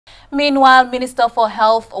Meanwhile, Minister for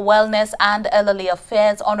Health, Wellness and Elderly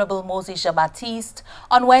Affairs Hon Jn Baptiste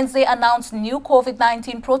on Wednesday announced new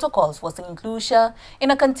COVID-19 protocols for Saint Lucia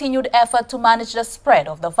in a continued effort to manage the spread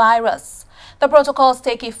of the virus. The protocols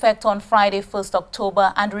take effect on Friday, 1st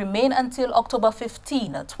October and remain until October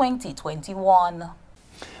 15, 2021.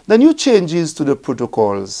 The new changes to the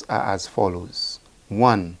protocols are as follows.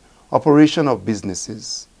 1. Operation of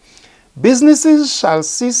businesses. Businesses shall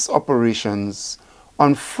cease operations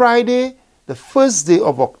on Friday, the 1st day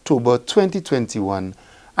of October 2021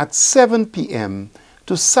 at 7 p.m.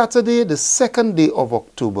 to Saturday, the 2nd day of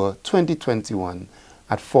October 2021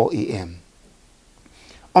 at 4 a.m.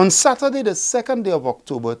 On Saturday, the 2nd day of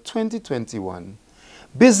October 2021,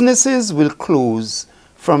 businesses will close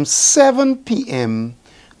from 7 p.m.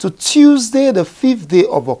 to Tuesday, the 5th day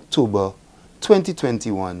of October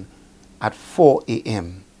 2021 at 4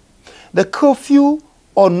 a.m. The curfew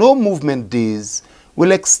or no movement days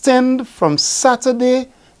will extend from Saturday,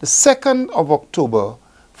 the 2nd of October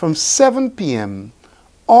from 7 p.m.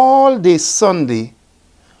 all day Sunday,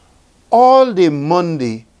 all day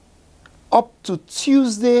Monday, up to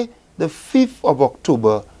Tuesday, the 5th of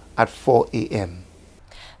October at 4 a.m.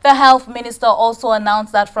 The Health Minister also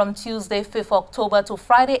announced that from Tuesday, 5th October to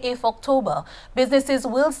Friday, 8th October, businesses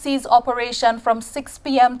will cease operation from 6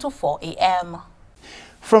 p.m. to 4 a.m.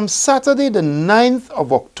 From Saturday, the 9th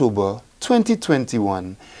of October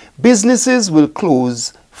 2021, businesses will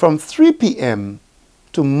close from 3 p.m.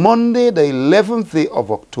 to Monday, the 11th day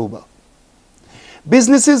of October.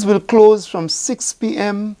 Businesses will close from 6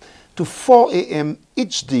 p.m. to 4 a.m.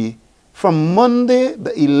 each day from Monday,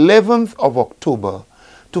 the 11th of October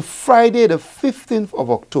to Friday, the 15th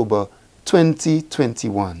of October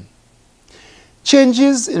 2021.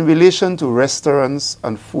 Changes in relation to restaurants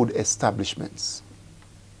and food establishments.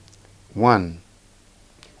 1.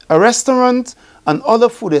 A restaurant and other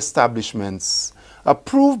food establishments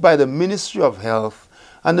approved by the Ministry of Health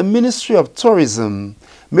and the Ministry of Tourism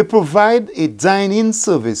may provide a dine-in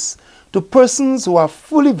service to persons who are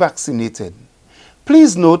fully vaccinated.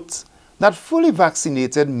 Please note that fully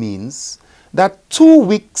vaccinated means that 2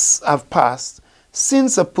 weeks have passed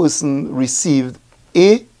since a person received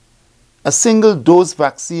A. a single dose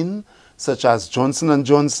vaccine such as Johnson &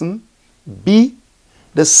 Johnson, B.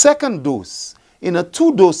 the second dose in a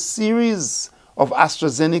 2-dose series of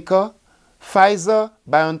AstraZeneca, Pfizer,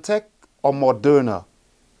 BioNTech, or Moderna,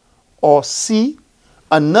 or C.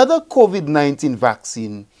 another COVID-19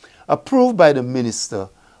 vaccine approved by the Minister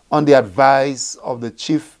on the advice of the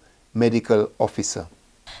Chief Medical Officer.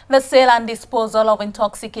 The sale and disposal of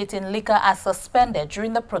intoxicating liquor are suspended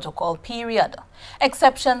during the protocol period.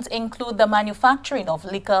 Exceptions include the manufacturing of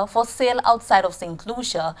liquor for sale outside of Saint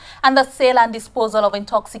Lucia and the sale and disposal of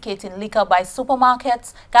intoxicating liquor by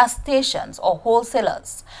supermarkets, gas stations, or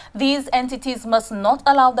wholesalers. These entities must not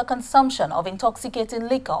allow the consumption of intoxicating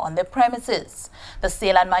liquor on their premises. The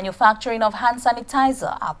sale and manufacturing of hand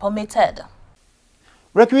sanitizer are permitted.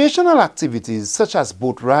 Recreational activities such as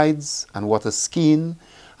boat rides and water skiing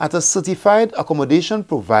at a certified accommodation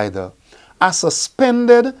provider are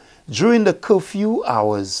suspended during the curfew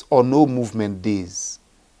hours or no movement days.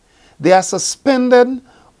 They are suspended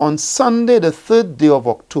on Sunday, the 3rd day of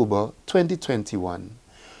October 2021,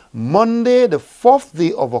 Monday, the 4th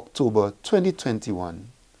day of October 2021,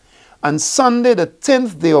 and Sunday, the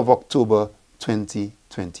 10th day of October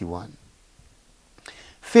 2021.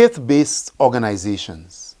 Faith-based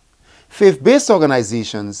organizations. Faith-based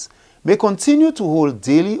organizations may continue to hold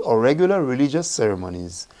daily or regular religious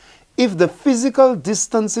ceremonies if the physical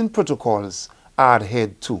distancing protocols are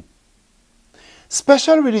adhered to.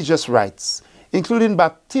 Special religious rites, including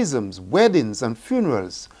baptisms, weddings, and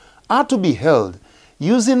funerals, are to be held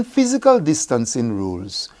using physical distancing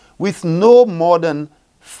rules with no more than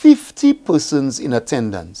 50 persons in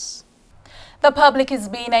attendance. The public is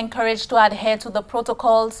being encouraged to adhere to the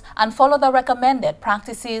protocols and follow the recommended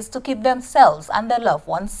practices to keep themselves and their loved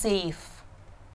ones safe.